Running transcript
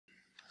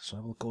So I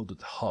will go to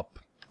the hub.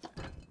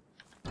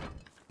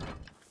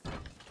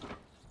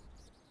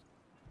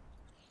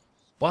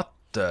 What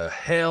the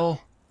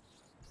hell?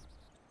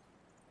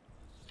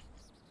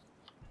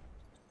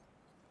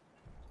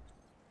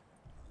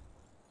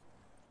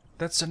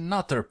 That's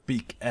another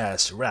big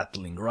ass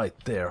Ratling right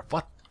there.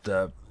 What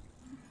the...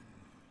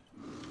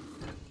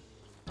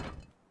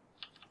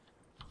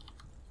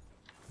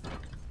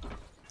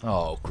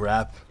 Oh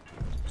crap.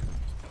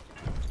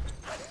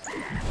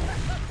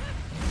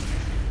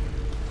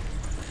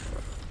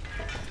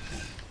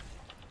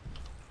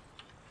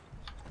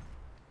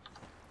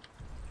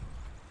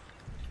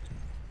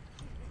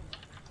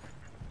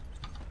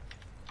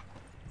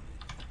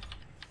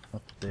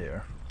 Up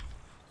there.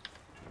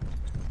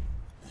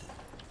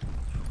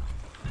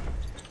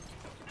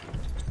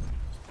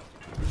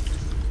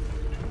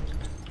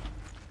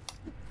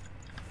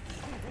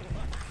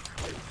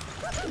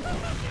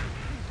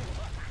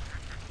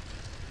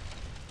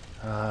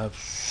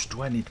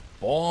 Do I need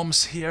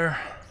bombs here?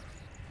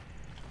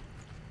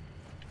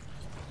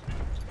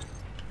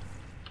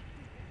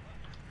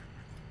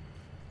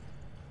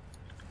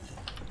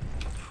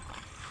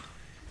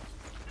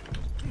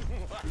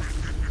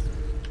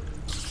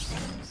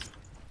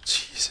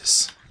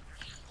 Jesus.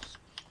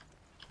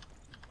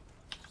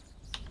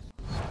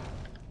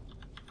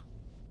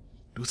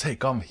 Do they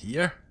come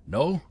here?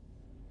 No?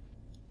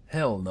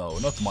 Hell no,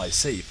 not my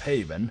safe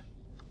haven.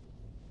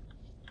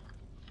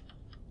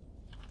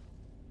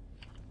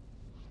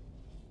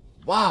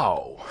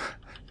 Wow!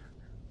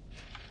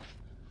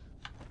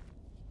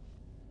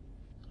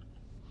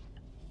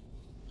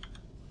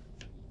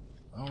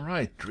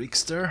 Alright,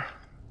 trickster.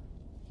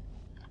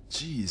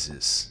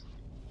 Jesus.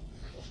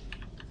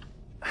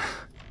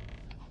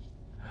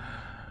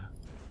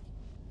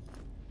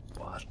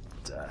 What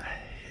the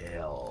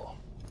hell?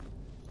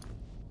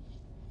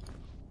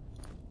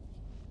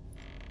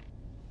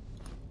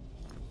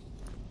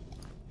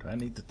 Do I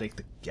need to take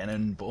the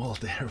cannonball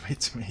there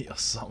with me or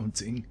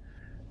something?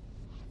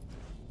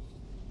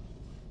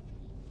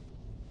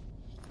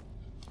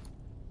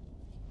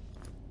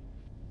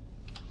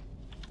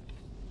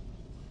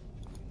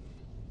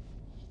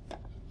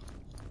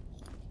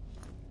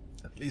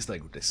 At least I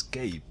could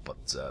escape, but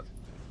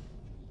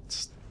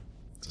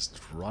just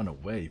run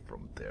away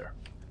from there.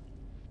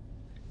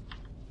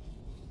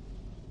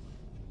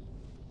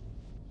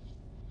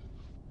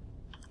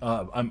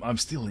 I'm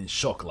still in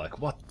shock. Like,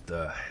 what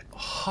the?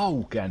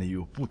 How can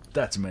you put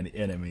that many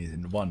enemies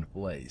in one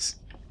place?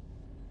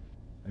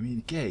 I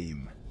mean,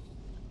 game,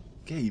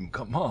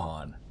 come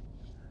on.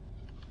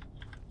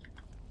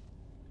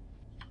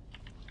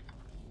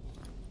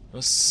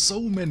 There's so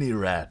many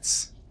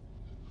rats.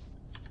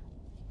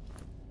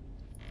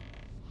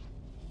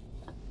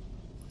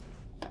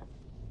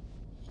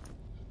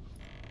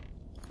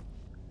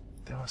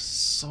 There are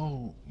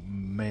so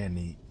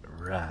many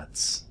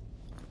rats.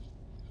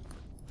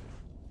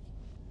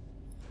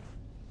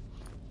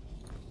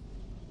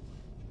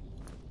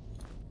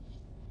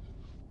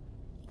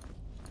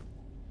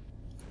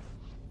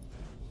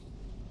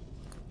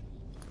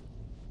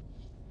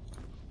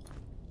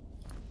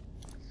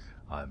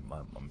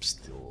 I'm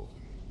still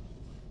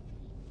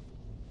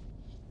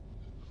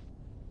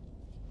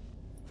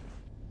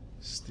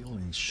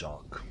in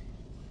shock.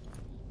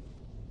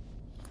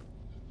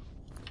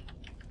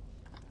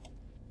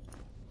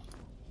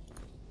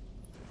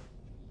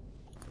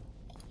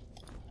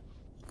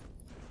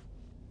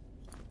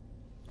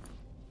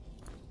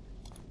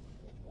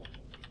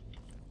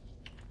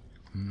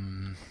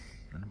 And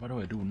what do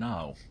I do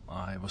now?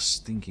 I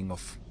was thinking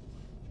of...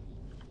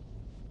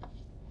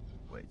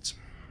 Wait.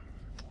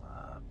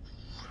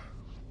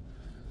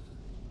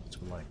 What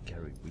will I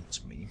carry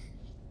with me?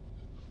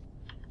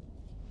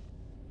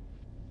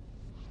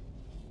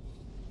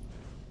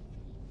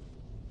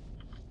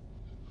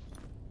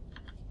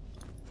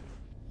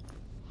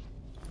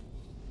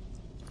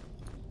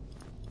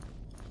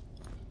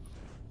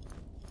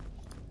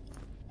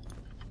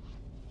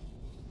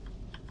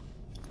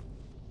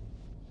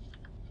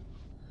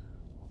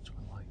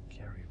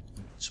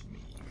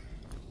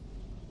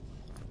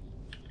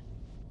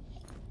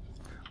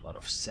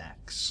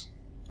 Sacks.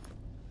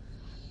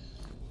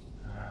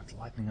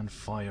 Lightning and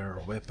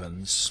fire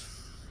weapons.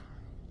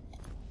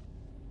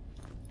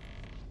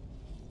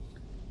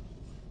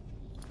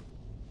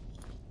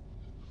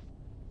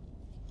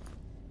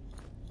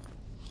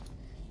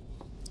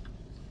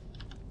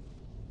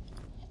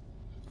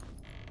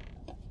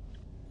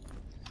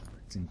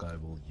 I think I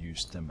will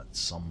use them at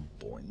some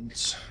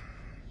point.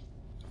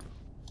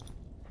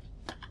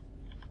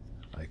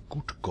 I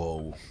could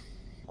go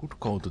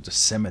to the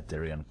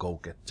cemetery and go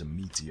get the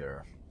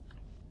meteor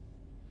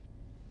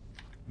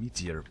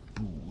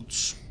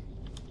boots.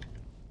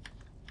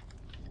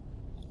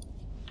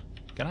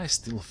 Can I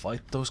still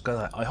fight those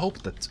guys? I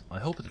hope that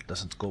it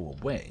doesn't go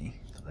away,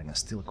 that I can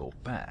still go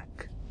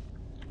back.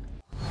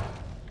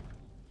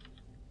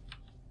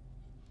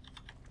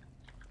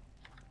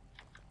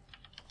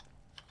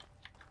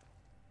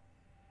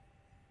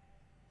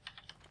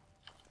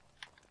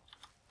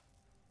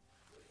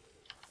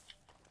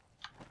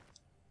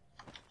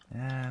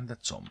 And the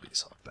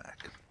zombies are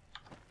back.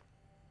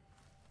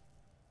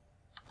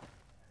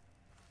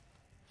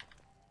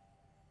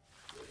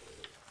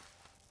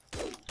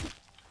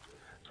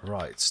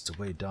 Right, the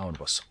way down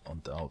was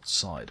on the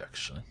outside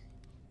actually.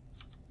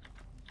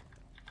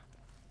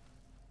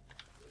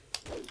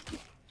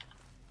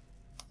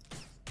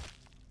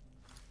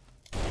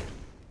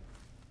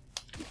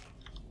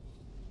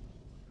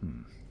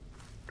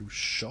 Do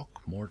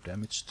shock more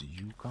damage to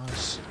you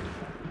guys?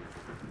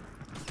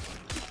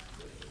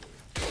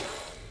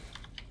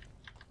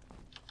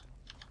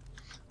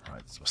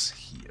 Right, it was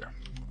here.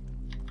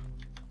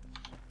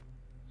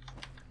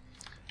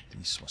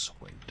 This was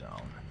way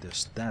down.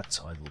 There's that,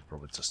 I will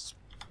probably just...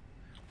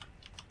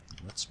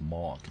 Let's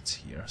mark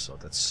it here, so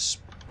that's...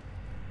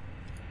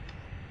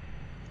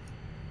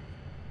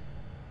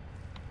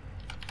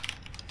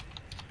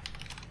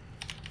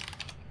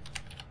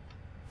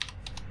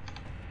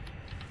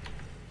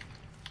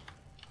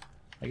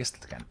 I guess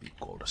that can be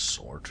called a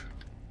sword.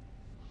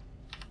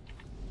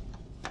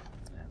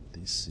 And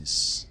this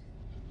is...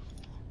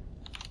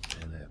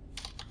 Teleport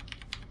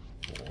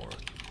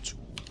to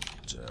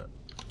the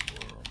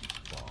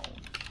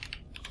wormbound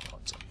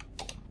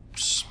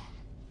catacombs.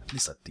 At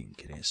least I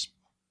think it is.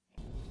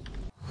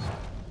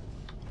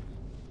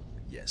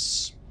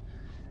 Yes.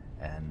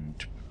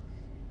 And...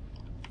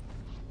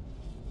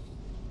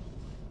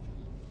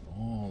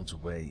 all the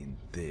way in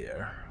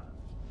there...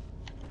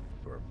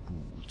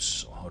 boots.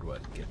 So how do I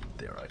get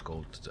there? I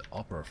go to the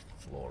upper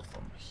floor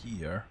from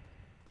here.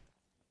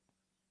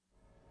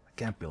 I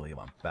can't believe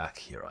I'm back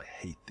here. I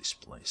hate this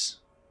place.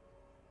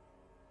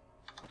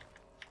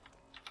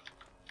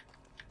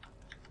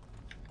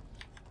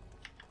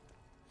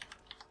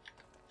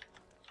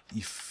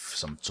 If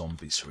some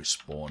zombies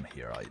respawn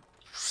here,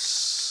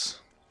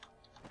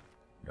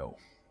 no,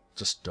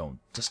 just don't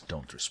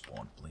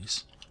respawn,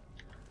 please.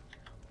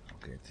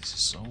 Okay, this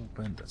is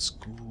open. That's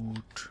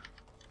good.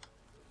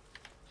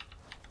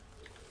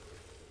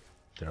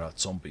 There are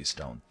zombies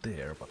down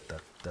there, but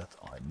that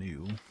I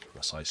knew,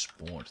 because I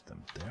spawned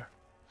them there.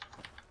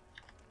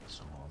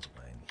 So all the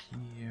way in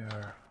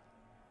here.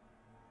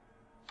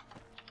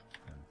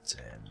 And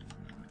then...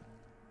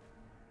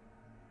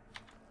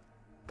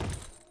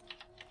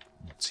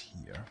 what's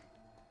here?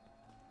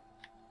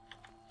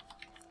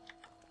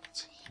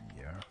 What's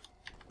here?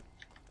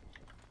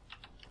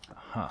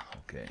 Aha,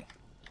 okay.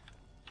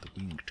 The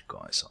winged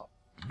guys are...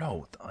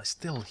 No, I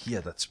still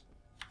hear that...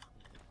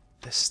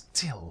 There's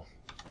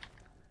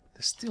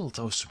still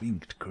those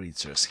winged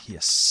creatures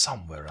here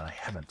somewhere, and I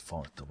haven't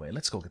found the way.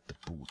 Let's go get the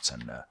boots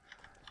and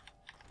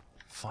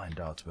find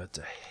out where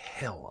the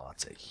hell are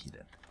they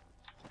hidden.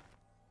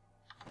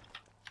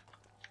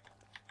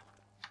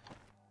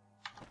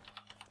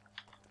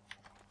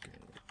 Okay,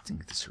 I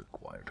think this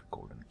required a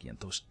golden key, and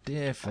those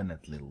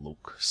definitely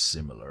look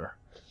similar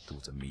to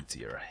the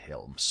meteor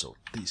helm, so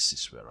this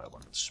is where I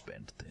want to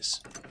spend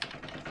this.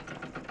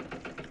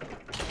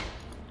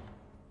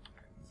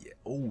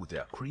 Oh, they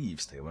are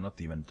creeps, they were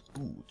not even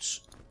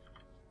boots.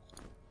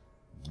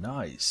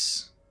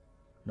 Nice.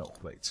 No,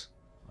 wait.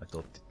 I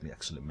thought it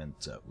actually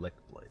meant leg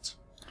plates.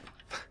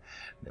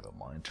 Never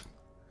mind.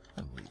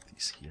 I'll leave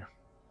these here.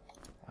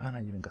 And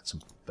I even got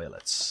some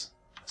pellets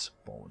as a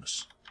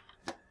bonus.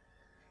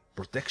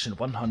 Protection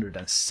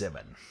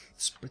 107.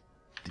 It's pretty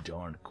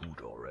darn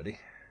good already.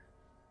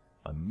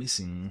 I'm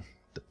missing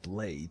the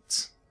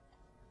plate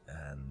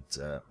and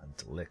the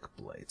leg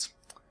plate.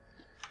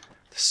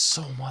 There's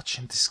so much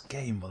in this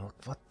game, but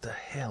what the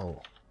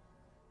hell?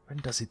 When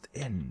does it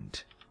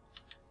end?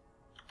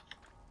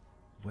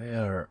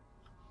 Where...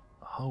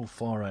 how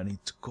far I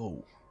need to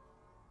go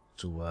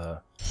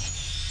to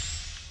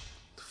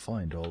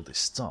find all this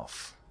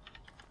stuff?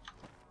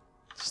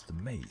 It's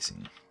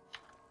amazing.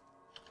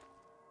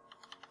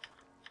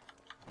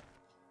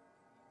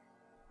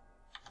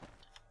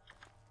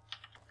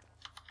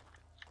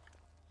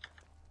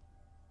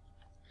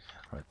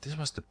 Right, this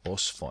was the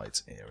boss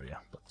fight area,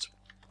 but...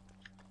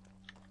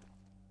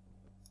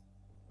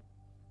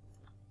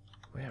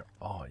 where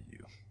are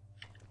you?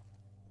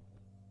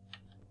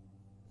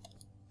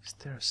 Is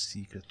there a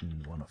secret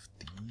in one of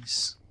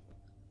these?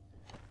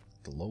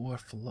 The lower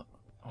floor?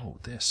 Oh,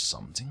 there's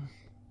something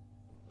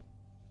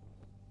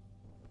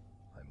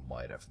I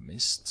might have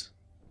missed.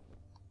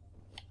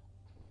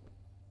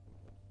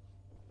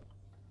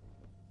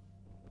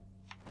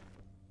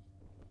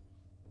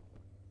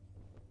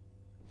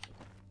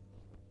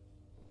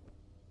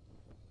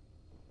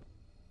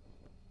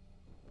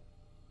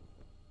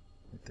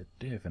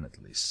 There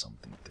definitely is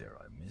something there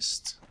I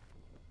missed.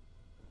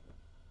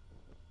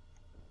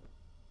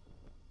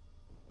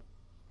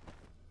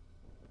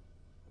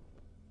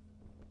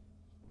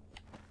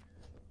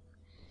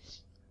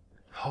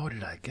 How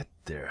did I get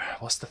there?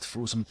 Was that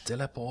through some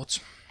teleport?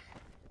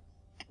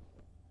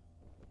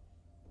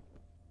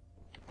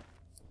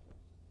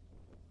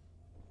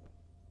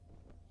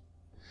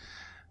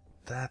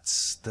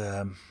 That's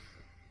the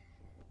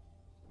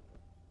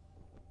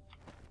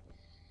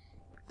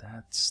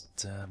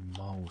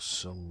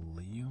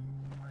mausoleum,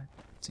 I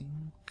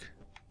think.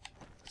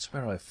 That's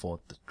where I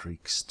fought the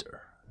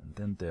trickster. And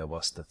then there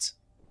was that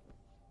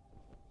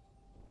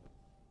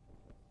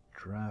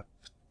trap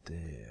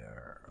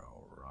there.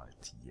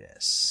 Alright,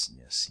 yes.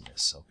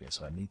 Okay,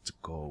 so I need to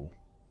go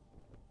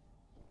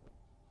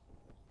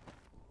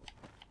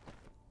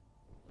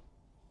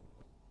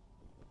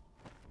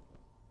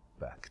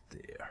back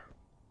there.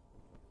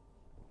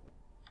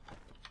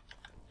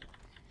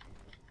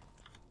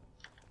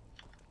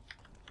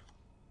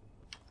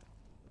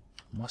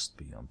 Must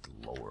be on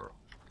the lower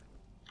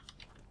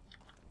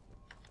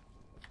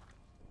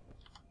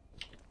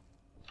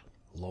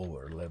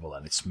level,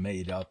 and it's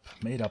made up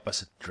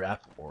as a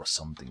trap or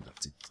something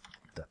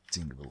that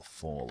thing will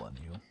fall on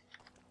you.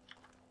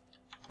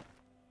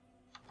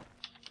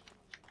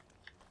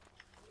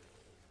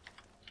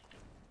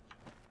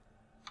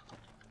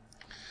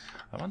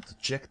 I want to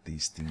check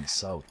these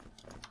things out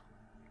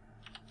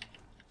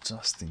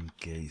just in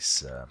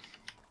case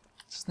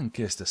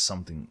there's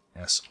something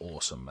as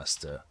awesome as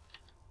the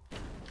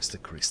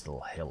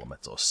crystal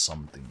helmet or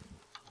something.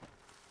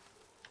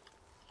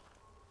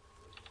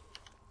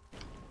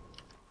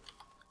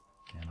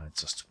 Can I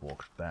just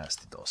walk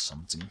past it or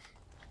something?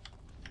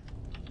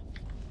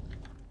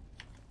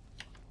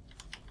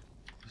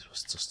 This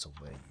was just a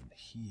way in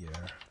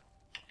here.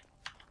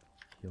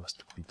 Here was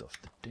the pit of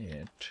the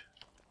dead.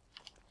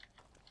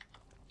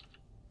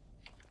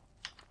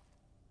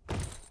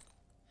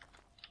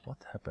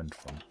 What happened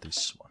from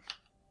this one?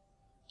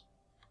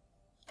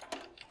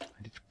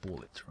 I did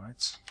pull it,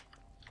 right?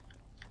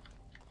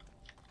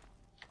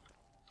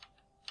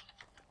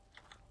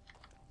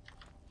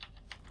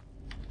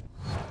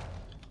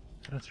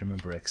 I don't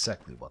remember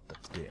exactly what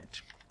that did,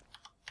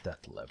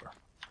 that lever.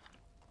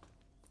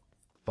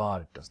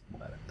 But it doesn't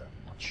matter that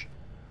much.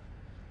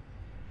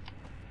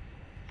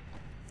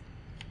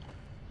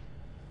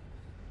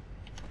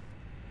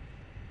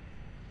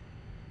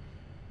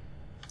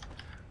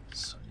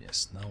 So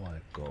yes, now I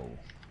go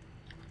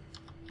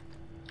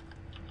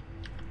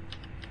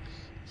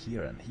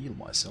here and heal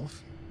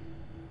myself.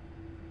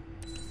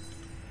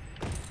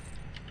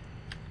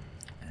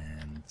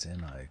 And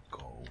then I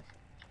go...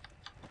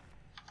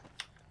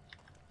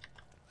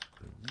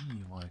 I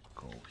believe I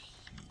go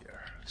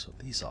here. So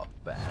these are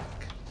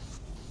back.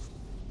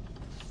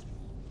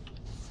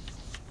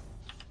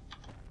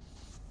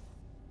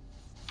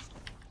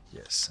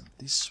 Yes, and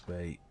this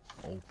way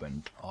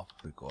opened up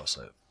because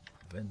I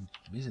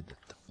visited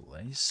the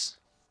place.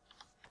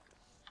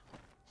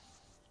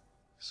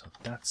 So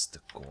that's the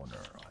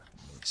corner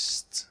I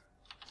missed.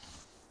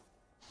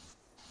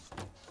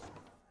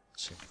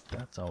 Check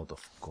that out,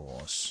 of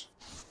course.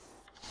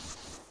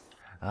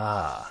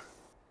 Ah!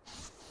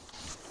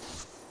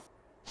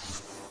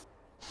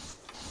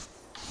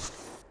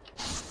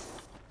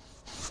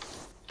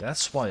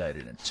 That's why I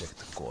didn't check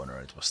the corner,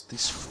 it was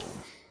this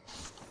room.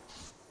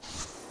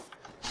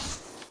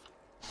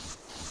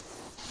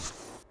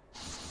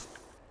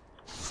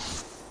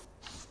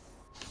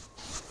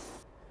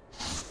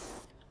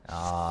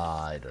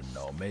 I don't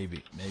know,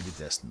 maybe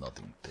there's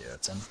nothing there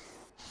then.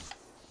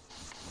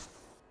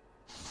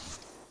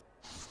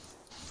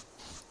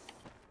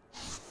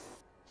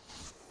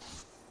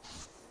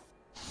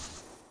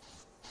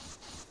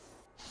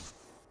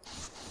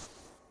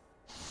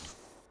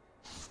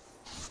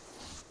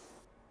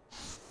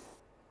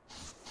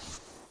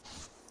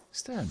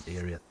 Is there an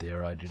area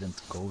there I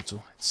didn't go to?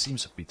 It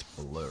seems a bit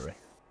blurry.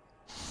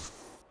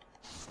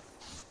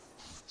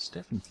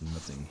 Definitely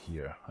nothing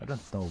here. I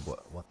don't know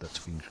what that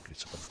finger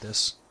is, but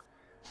this.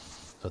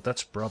 So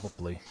that's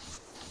probably.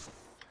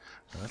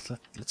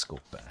 Let's go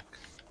back.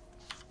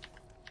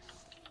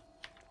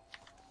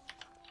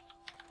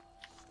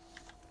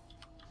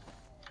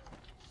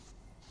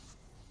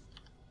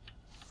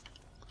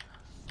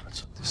 Right,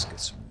 so this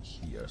gets me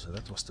here. So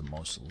that was the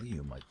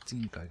mausoleum. I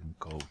think I can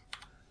go.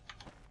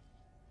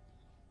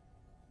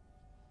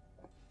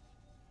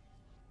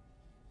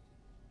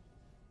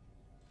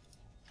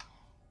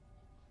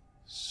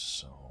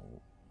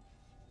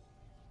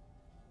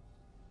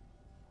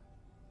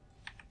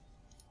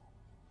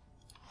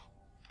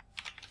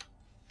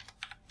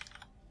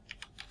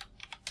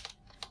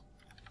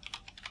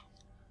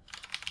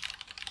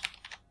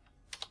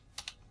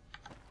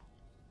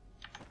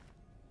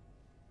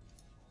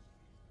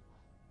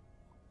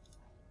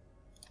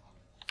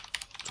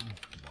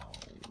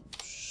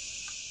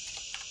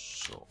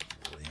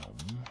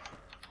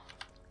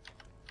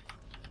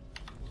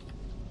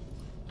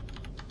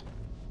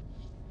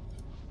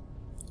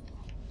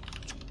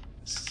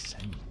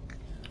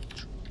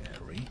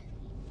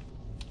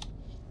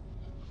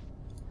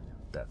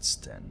 That's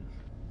 10.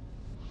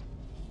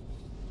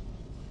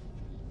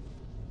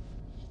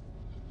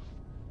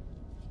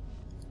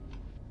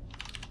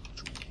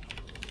 To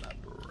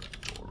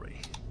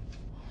laboratory.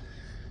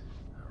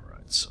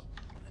 Alright, so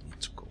I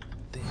need to go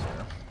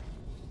there.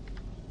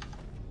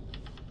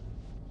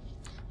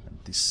 And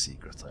this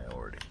secret I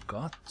already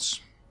got.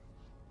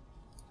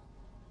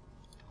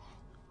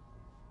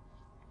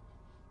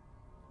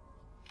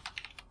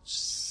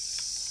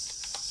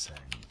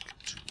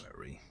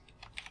 Sanctuary.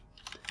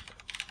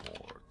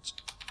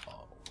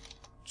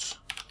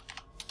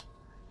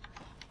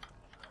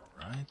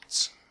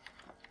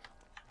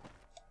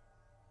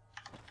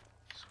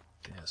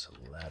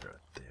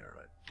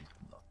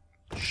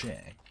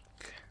 check.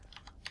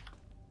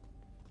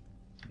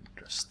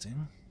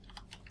 Interesting.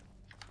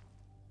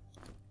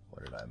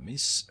 What did I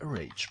miss? A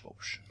rage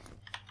potion.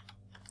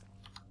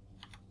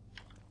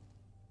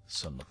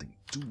 So nothing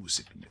too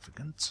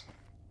significant.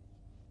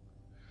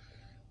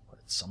 But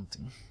it's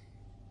something.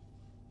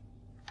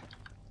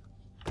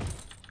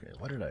 Okay,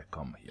 why did I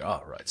come here?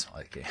 Ah, right.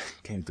 I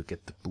came to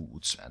get the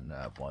boots, and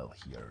while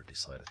here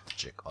decided to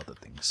check other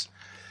things.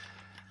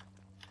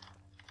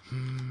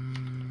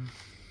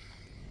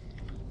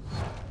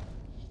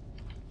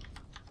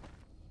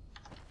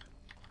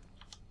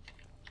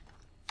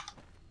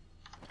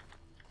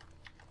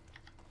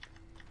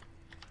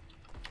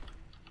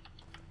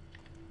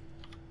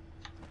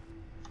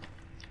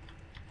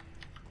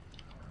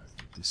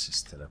 This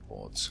is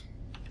teleports.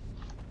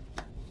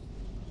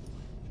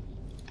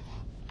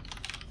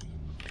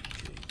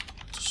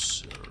 Indicate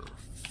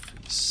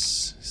surface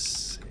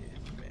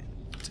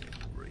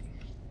cemetery.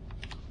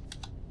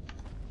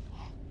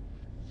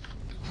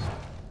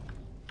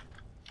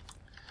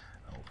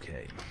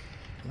 Okay,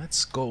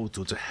 let's go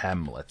to the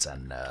hamlet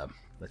and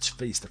let's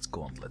face that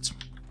gauntlet.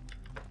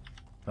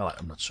 Well,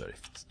 I'm not sure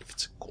if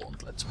it's a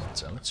gauntlet,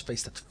 but let's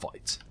face that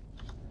fight.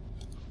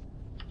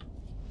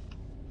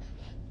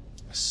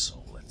 So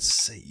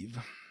save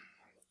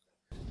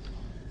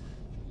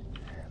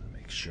and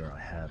make sure I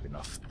have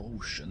enough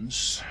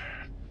potions.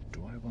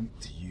 Do I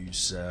want to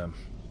use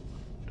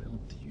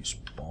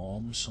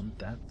bombs on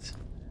that?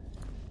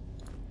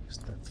 Because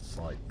that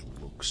fight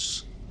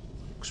looks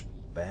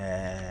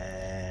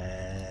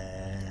badass.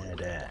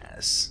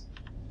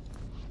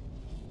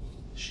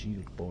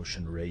 Shield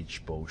potion,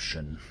 rage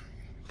potion.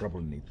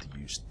 Probably need to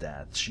use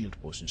that. Shield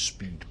potion,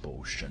 speed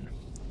potion.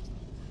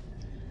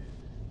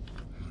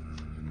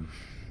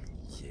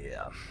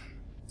 Yeah,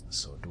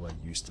 so do I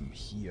use them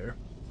here?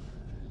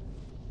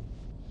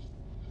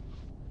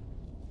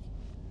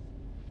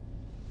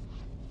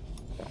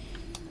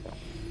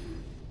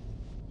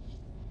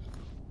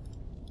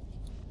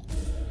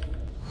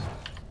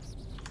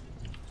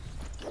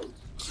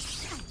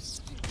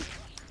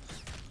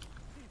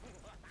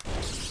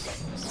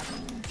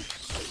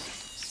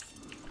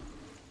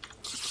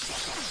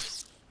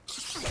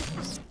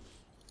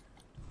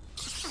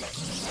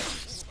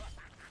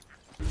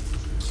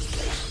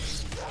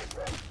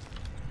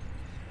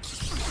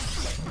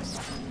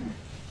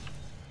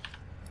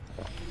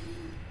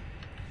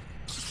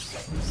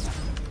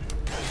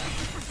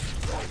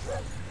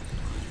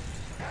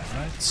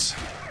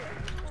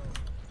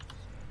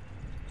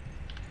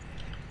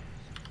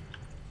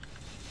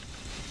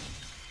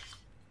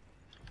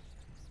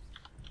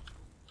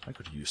 I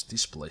could use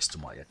this place to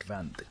my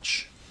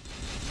advantage.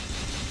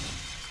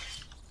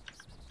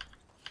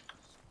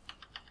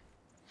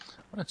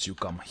 Why don't you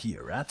come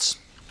here, rats?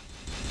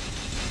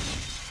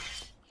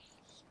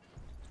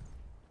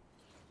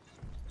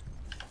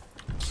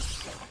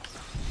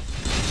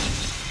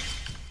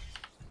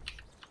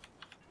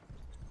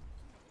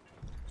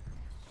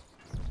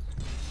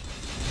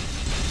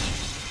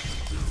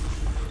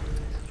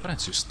 Why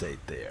don't you stay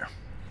there?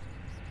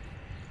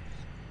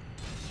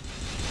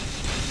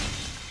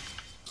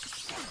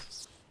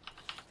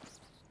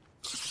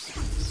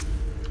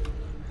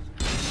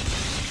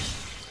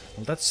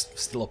 Well, that's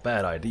still a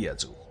bad idea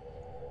too.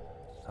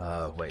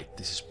 Wait,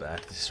 this is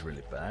bad. This is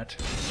really bad.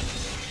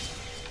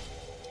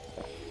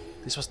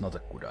 This was not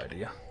a good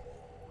idea.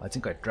 I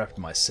think I trapped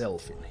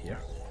myself in here.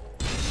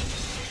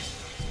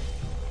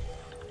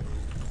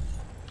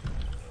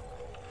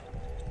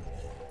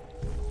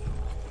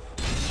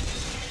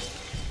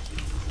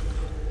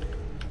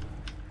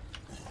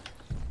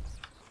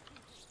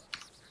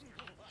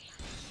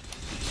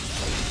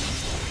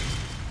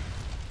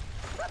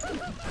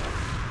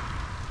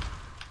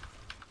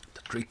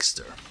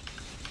 Trickster.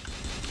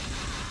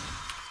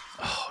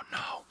 Oh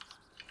no.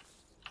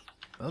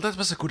 Well, that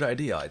was a good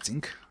idea, I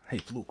think. Hey,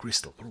 blue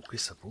crystal, blue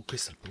crystal, blue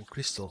crystal, blue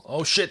crystal.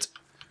 Oh shit!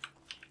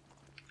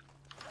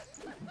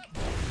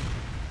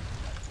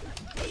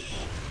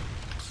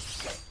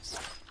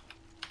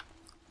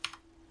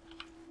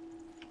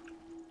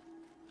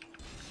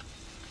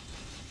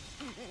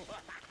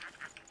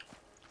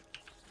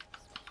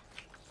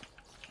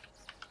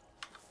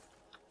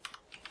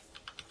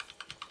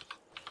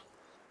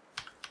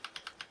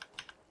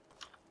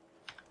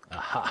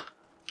 Aha!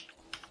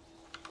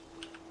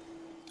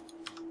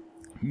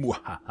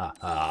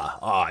 Mwahaha!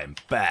 I'm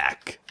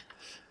back!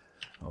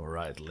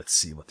 Alright, let's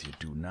see what you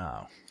do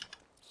now.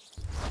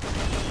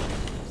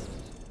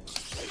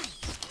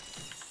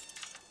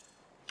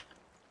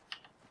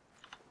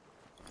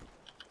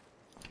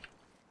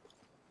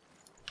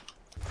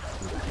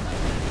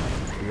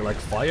 Do you like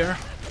fire?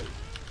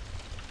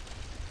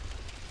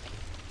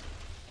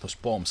 Those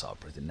bombs are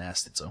pretty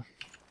nasty, though.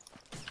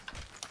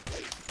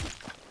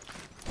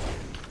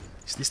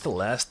 Is this the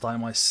last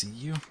time I see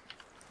you?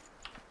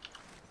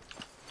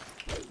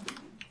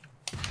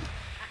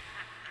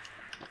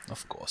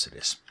 Of course it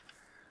is.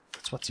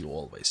 That's what you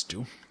always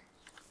do.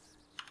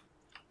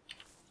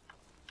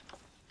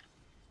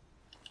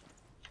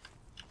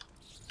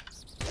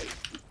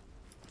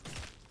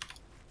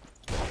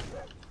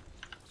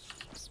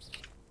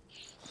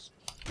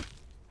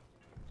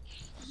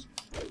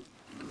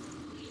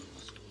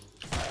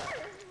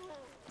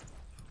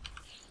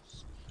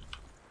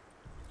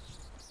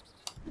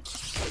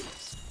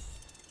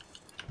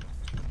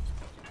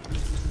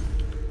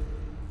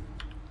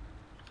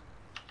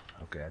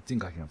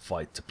 think I can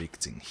fight the big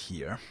thing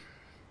here.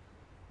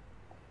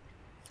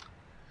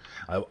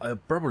 I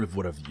probably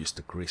would have used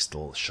the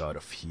crystal shard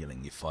of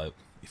healing if I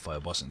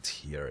wasn't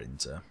here in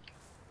the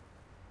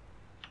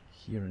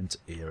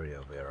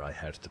area where I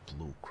had the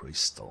blue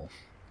crystal.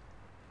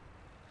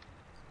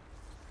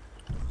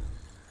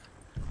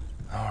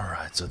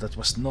 Alright, so that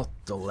was not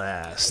the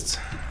last.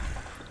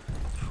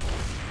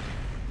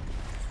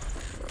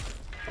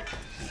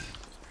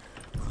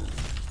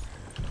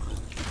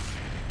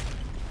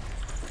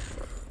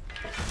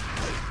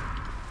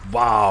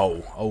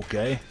 Wow,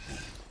 okay.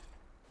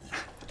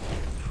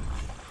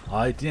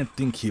 I didn't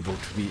think he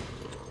would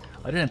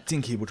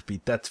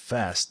be that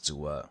fast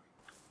to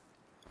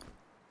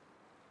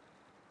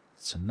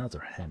It's another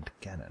hand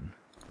cannon.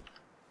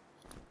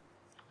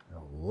 A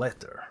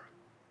letter.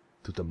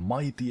 To the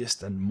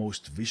mightiest and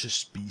most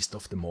vicious beast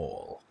of them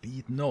all, be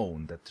it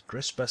known that the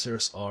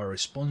trespassers are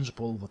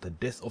responsible for the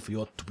death of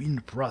your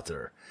twin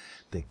brother.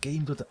 They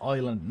came to the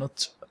island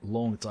not a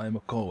long time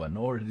ago, and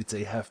already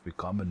they have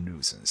become a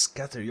nuisance.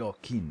 Gather your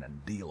kin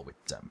and deal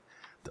with them.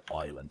 The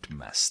island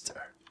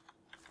master.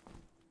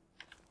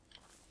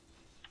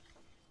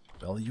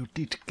 Well, you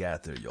did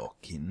gather your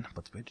kin,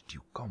 but where did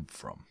you come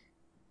from?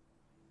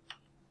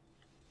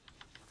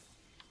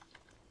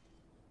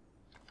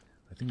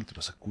 I think it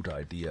was a good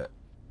idea,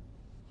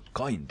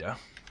 kinda,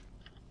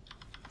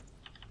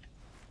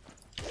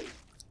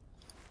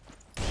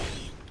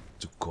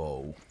 to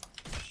go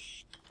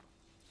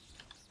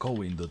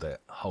into the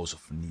House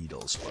of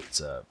Needles,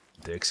 but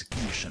the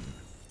execution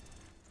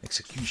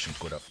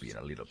could have been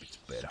a little bit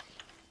better.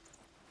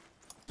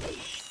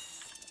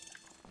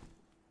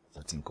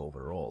 I think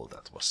overall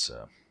that was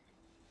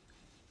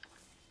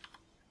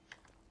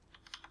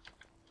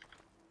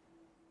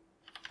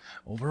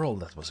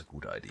a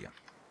good idea.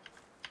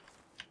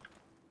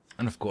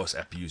 And of course,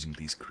 abusing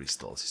these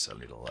crystals is a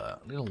little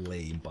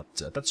lame, but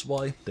that's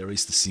why there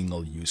is the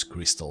single-use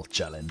crystal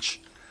challenge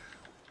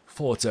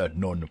for the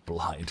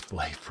non-blind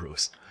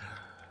playthroughs.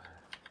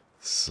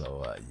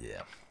 So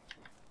yeah.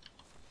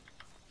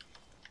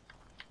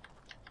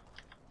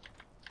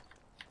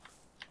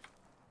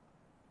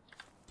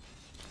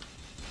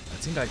 I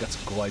think I got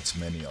quite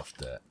many of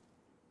the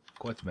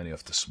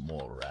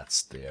small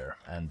rats there,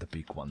 and the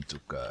big one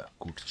took a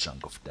good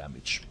chunk of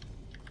damage.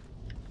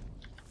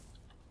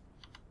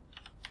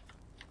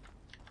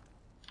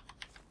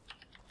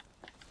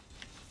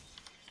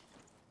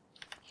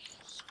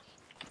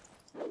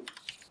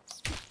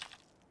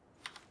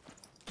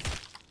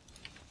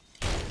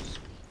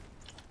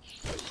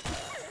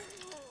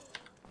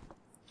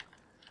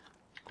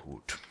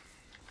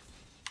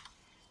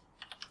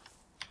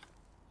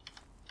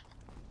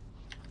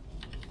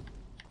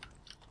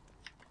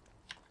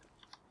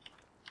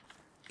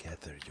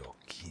 Gather your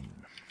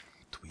kin,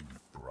 twin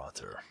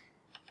brother.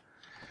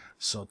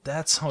 So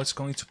that's how it's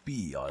going to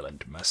be,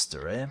 Island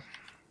Master, eh?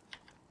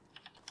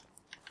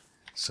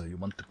 So you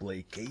want to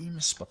play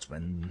games, but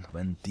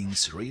when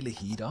things really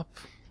heat up,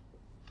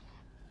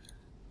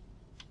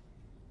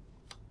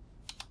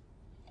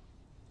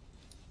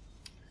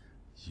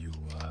 you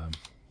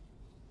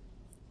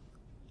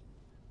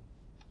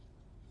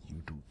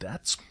do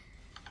that.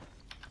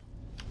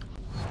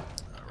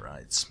 All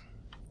right.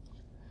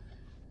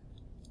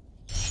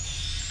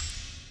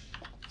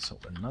 So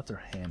another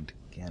hand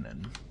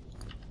cannon.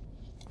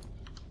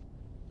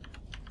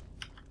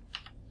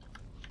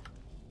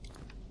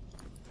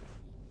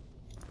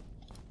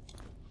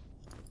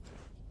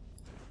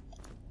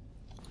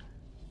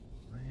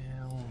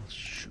 Well,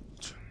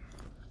 shoot.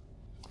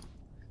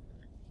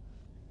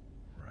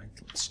 Right,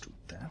 let's do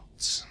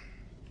that.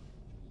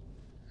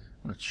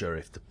 I'm not sure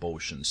if the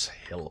potions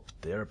help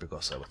there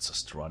because I was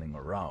just running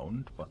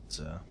around, but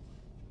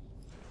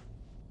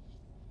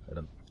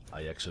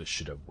I actually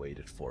should have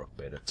waited for a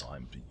better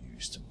time to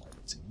use them, I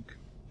think.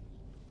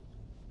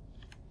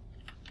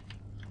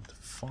 The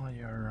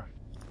fire.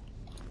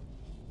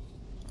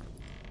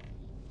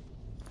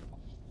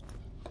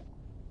 I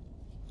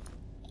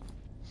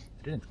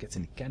didn't get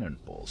any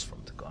cannonballs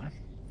from the guy,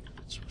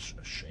 which was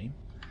a shame.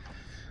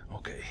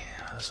 Okay,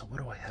 so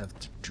what do I have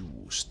to do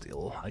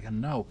still? I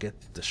can now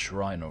get the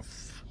Shrine of...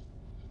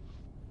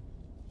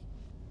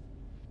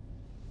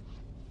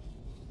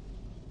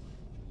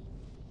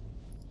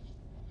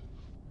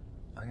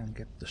 I can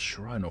get the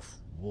Shrine of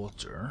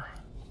Water.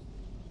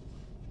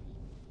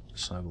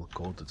 So I will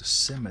go to the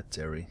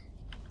cemetery.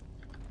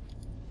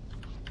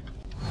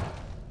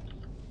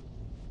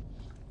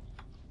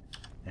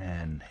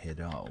 And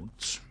head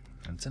out.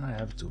 And then I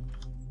have to...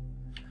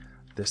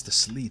 There's the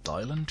Sleet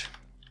Island.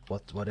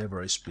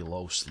 Whatever is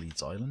below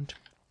Sleet Island.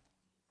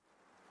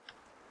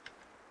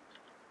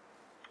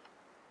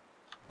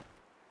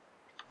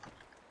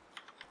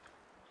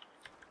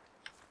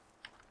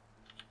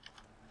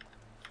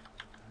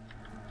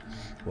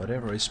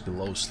 Whatever is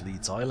below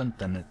Sleet Island,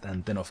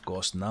 and then of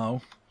course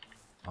now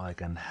I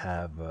can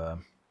have... I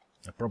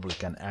probably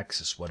can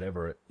access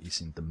whatever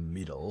is in the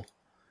middle.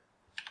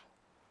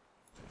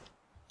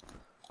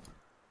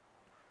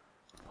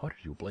 How did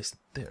you place it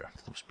there?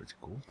 That was pretty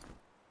cool.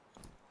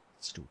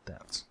 Let's do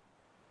that.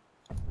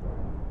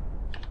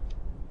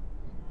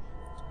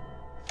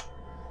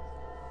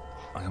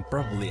 I can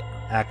probably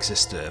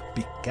access the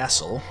big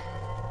castle,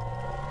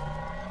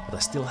 but I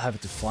still have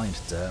to find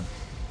the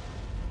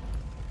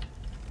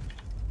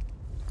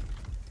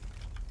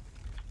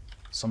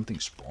something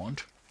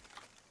spawned.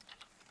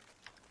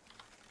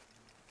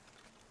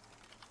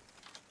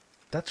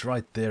 That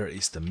right there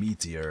is the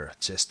meteor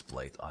chest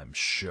plate, I'm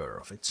sure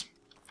of it.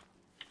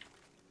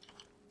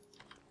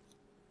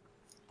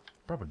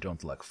 Probably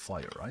don't like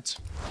fire, right?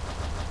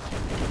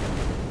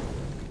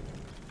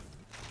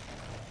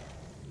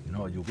 You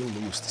know, you will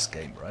lose this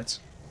game, right?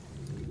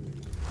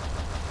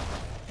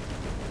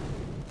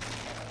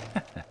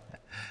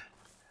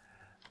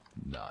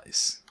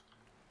 Nice.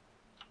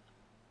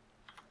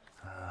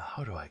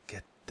 How do I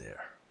get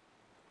there?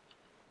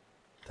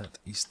 That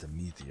is the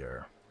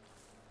meteor.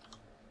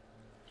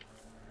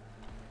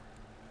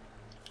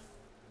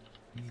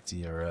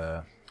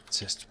 Meteor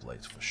chest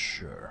plate for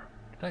sure.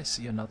 Did I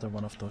see another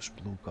one of those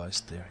blue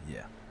guys there?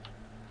 Yeah.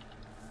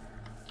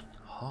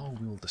 How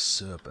will the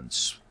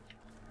serpents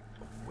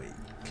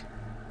awake?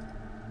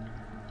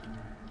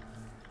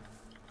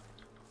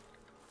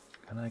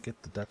 Can I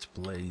get to that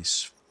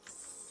place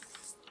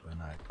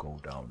when I go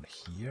down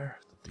here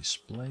to this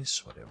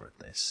place, whatever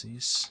this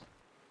is?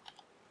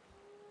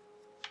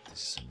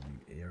 This is a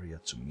new area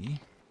to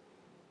me.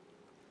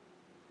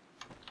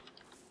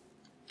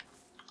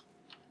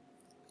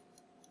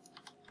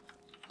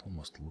 It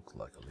almost looked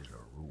like a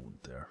little rune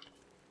there.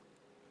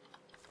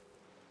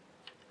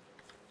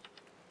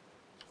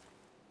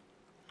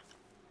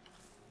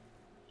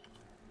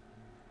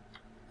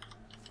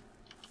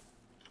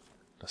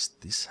 Does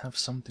this have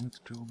something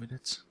to do with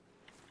it?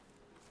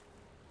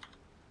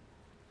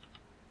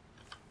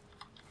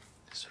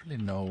 There's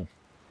really no...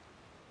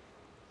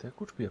 There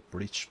could be a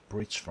bridge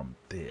from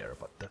there,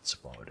 but that's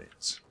about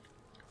it.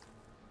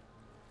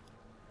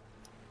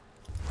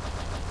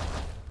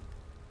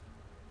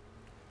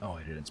 Oh,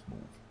 I didn't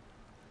move.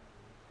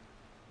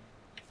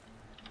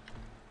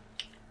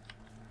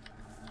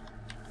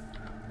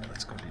 Yeah,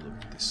 let's go deal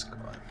with this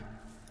guy.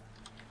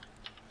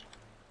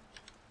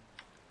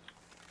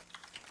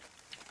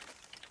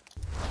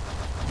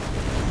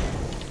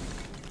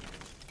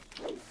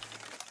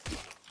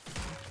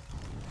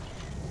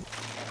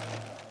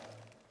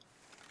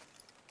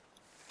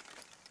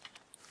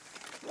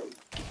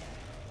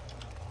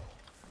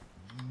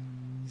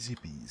 Easy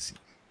peasy.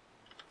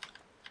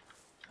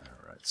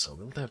 Alright, so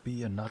will there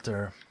be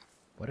another...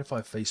 What if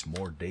I face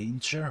more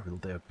danger? Will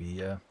there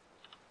be a...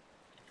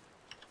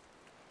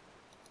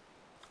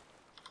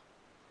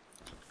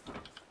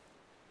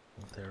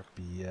 Will there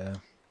be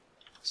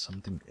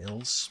something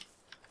else?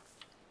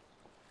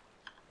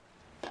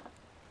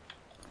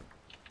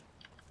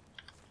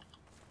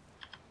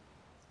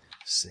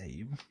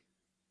 Save.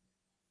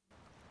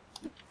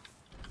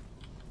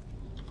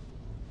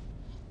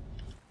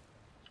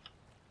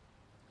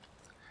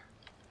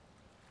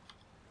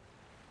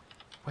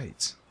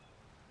 Wait.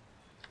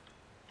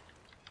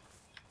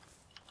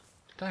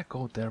 Did I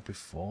go there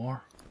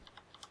before?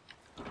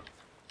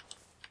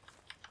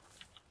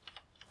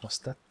 Was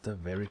that the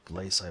very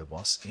place I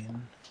was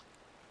in?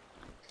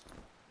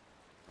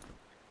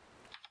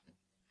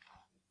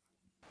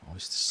 Or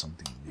is this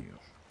something new?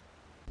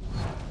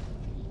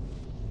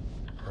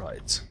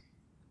 Right.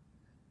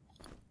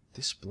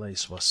 This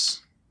place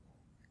was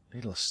a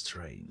little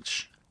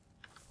strange.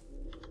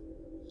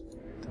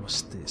 There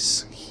was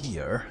this.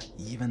 Here,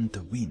 even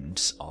the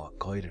winds are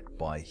guided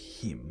by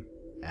him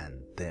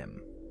and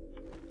them.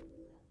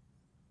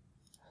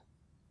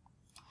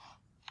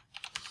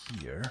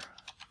 Here,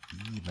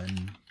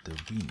 even the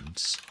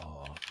winds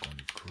are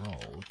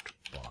controlled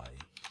by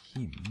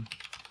him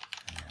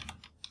and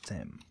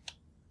them.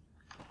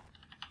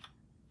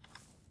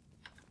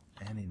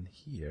 And in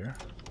here,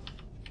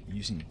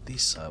 using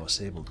this I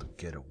was able to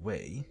get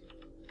away.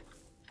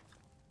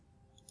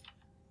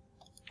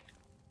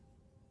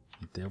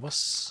 There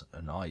was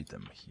an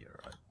item here,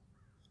 I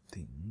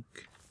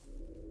think.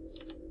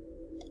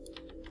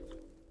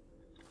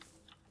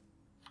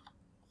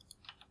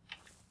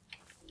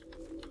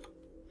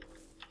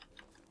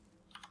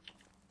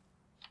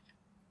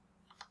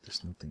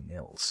 There's nothing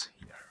else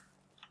here.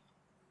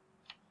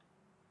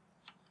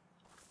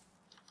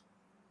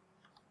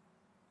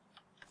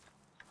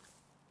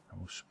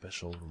 No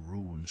special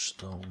rune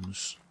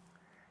stones.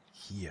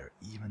 Here,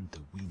 even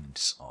the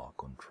winds are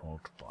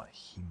controlled by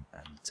him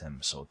and them,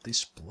 so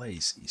this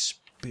place is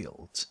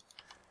built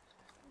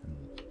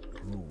and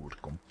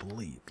ruled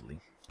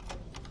completely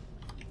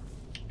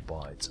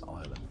by its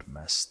island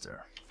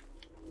master.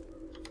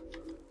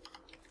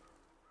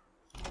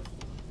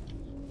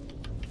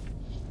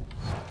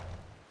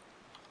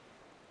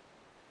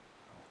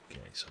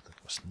 Okay, so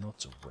that was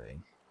not a way.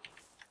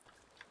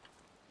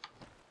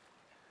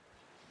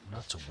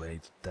 Not a way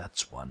to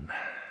that one.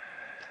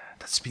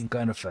 That's been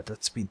kind of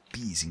that's been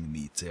teasing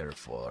me there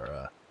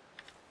for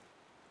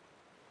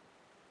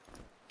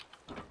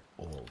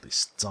all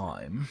this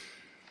time.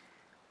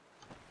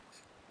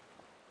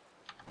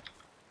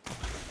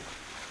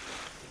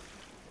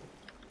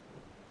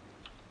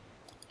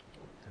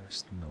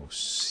 There's no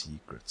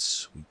secret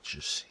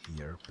switches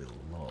here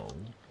below.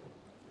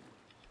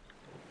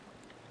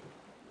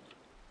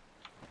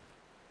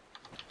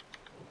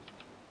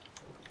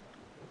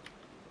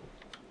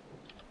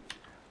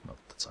 Not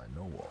that I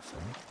know of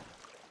any.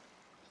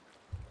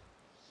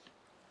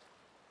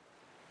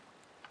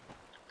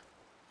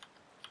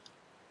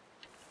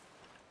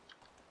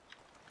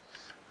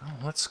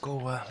 Oh, let's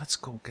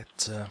go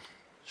get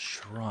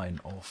Shrine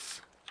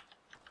of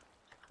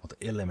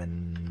the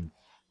element.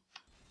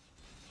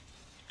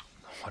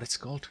 What it's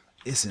called?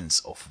 Essence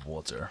of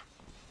Water.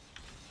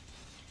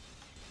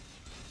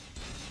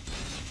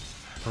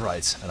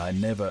 Right, and I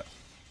never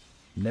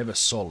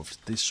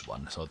solved this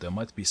one, so there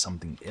might be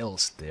something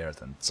else there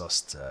than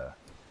just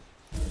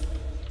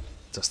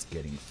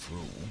getting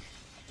through.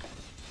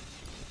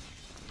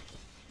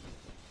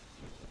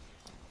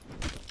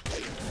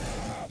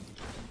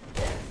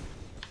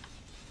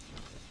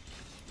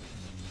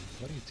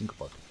 What do you think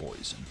about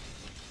poison?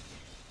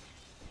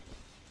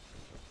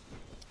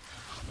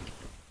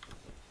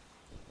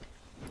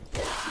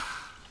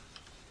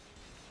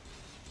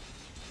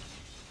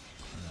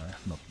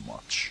 Not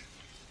much.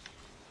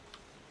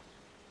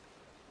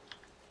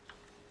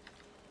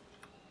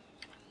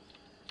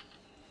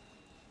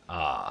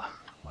 Ah,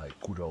 my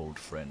good old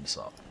friends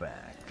are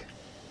back.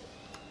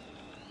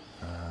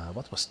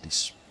 What was this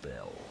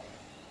spell?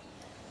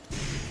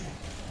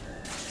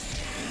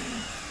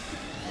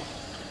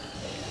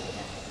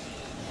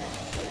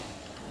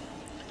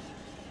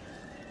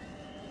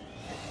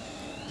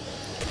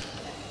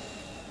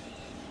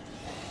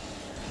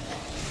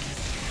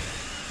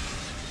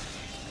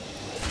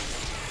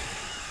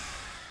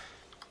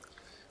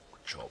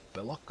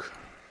 Pelok,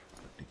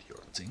 did your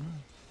thing.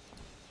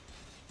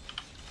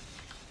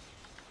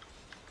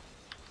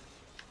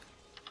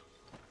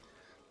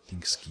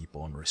 Things keep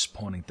on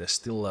respawning. There's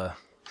still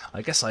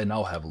I guess I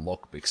now have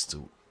lockpicks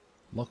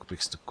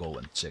to go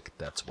and check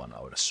that one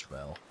out as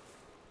well.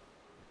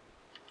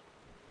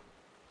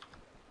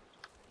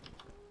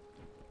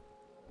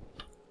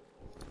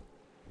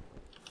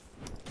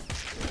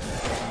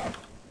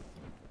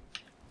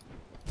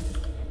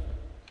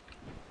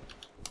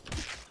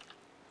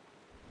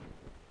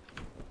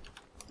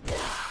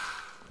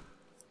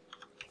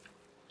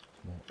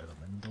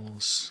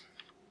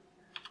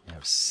 I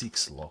have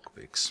 6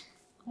 lockpicks.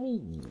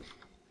 Oh,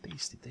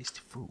 tasty, tasty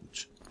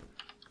fruit.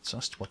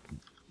 Just what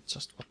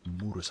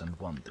Murzan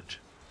wanted.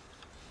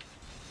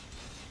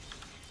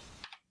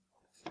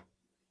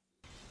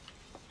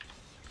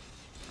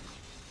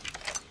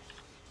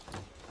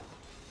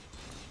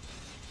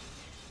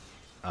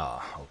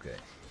 Ah, okay.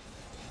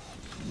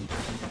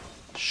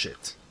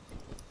 Shit.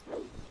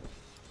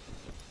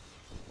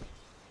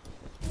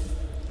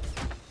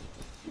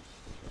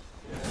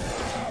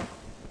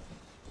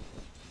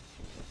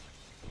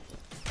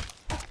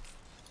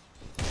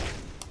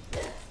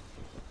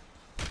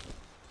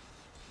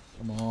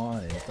 Come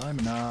on, anytime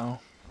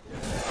now.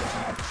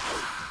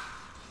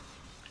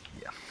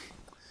 Yeah.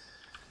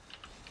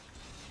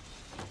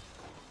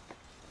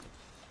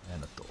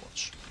 And a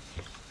torch.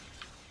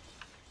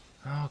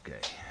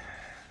 Okay.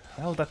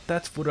 Well,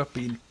 that would have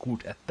been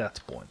good at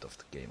that point of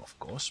the game, of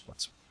course,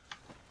 but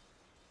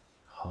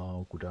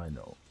how could I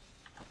know?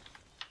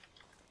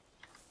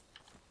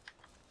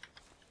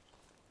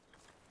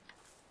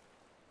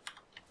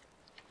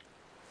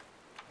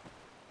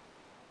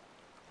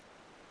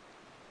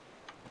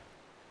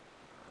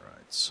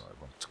 So I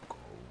want to go.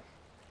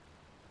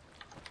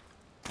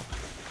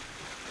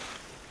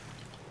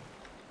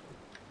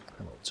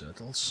 Hello,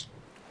 turtles.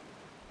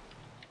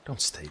 Don't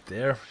stay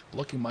there,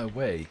 blocking my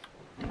way,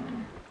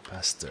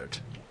 bastard.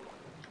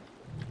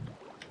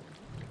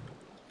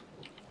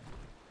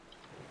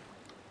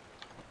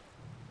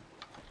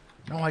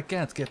 No, I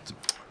can't get to...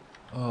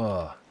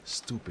 Ah,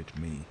 stupid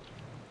me.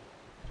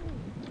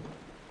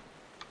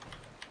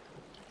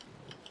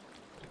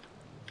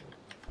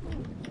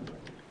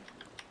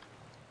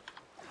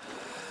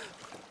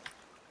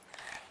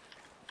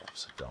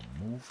 Dumb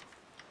move.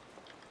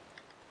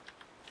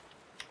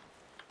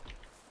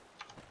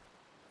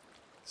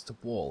 It's the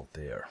wall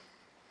there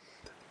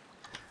that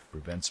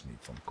prevents me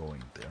from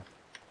going there.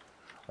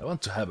 I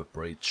want to have a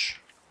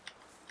bridge.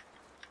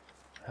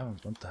 I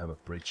want to have a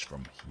bridge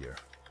from here.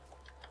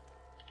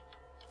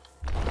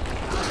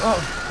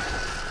 Oh!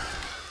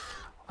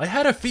 I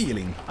had a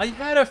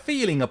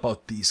feeling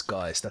about these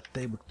guys that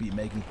they would be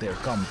making their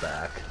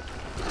comeback.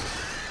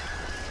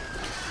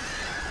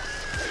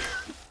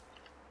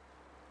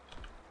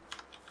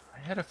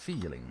 I had a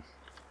feeling.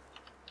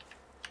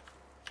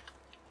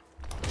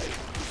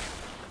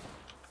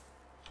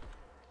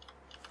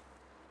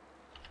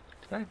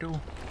 Did I do?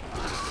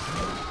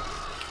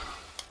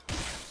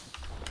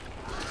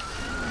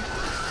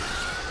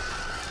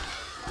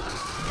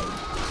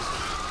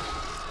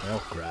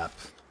 Oh crap.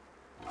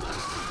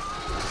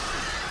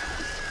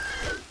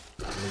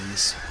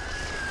 Please.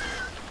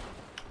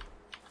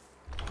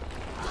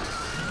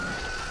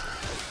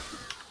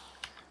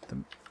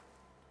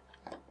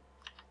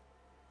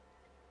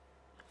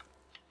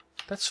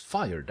 That's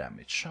fire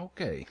damage,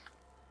 okay.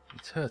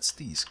 It hurts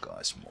these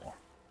guys more.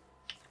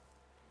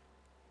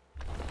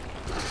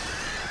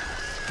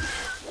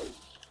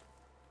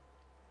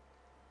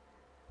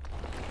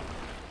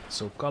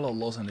 So Calo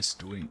Lozan is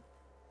doing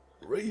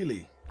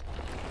really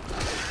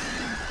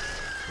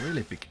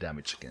big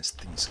damage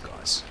against these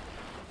guys.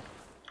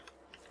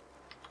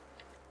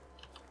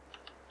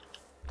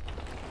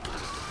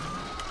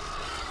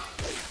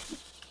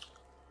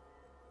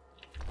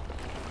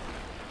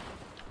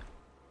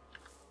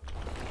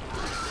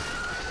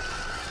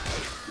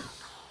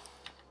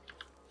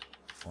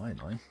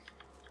 Finally.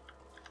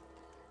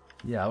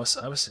 Yeah, I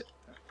was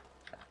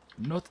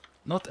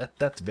not at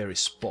that very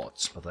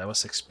spot, but I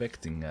was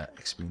expecting to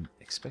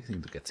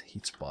get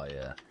hit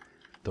by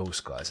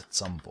those guys at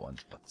some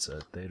point, but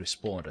they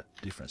respawned at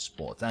a different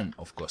spot, and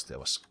of course there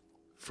was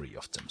 3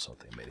 of them, so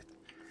they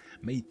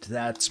made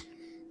that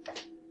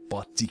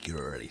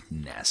particularly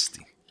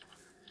nasty.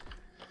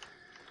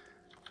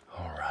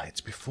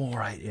 Alright,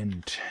 before I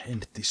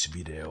end this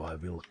video, I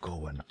will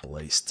go and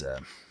place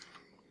the...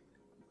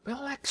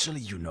 Well,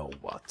 actually, you know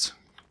what?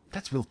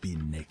 That will be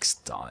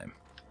next time.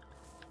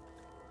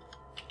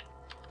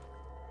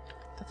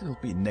 That will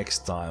be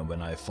next time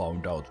when I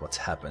found out what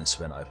happens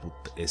when I put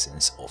the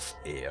Essence of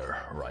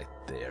Air right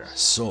there.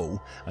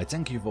 So, I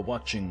thank you for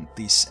watching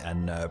this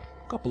and a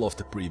couple of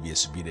the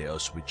previous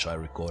videos which I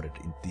recorded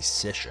in this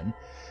session.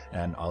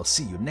 And I'll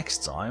see you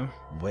next time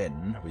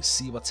when we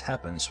see what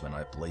happens when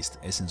I place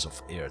the Essence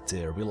of Air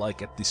there. Will I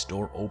get this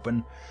door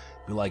open?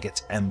 Will I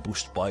get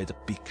ambushed by the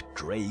big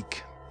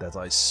drake that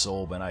I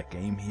saw when I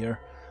came here?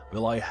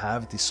 Will I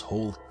have this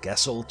whole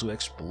castle to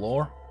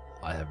explore?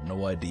 I have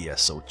no idea,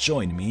 so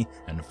join me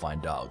and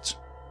find out.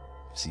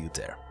 See you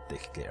there.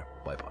 Take care.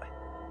 Bye bye.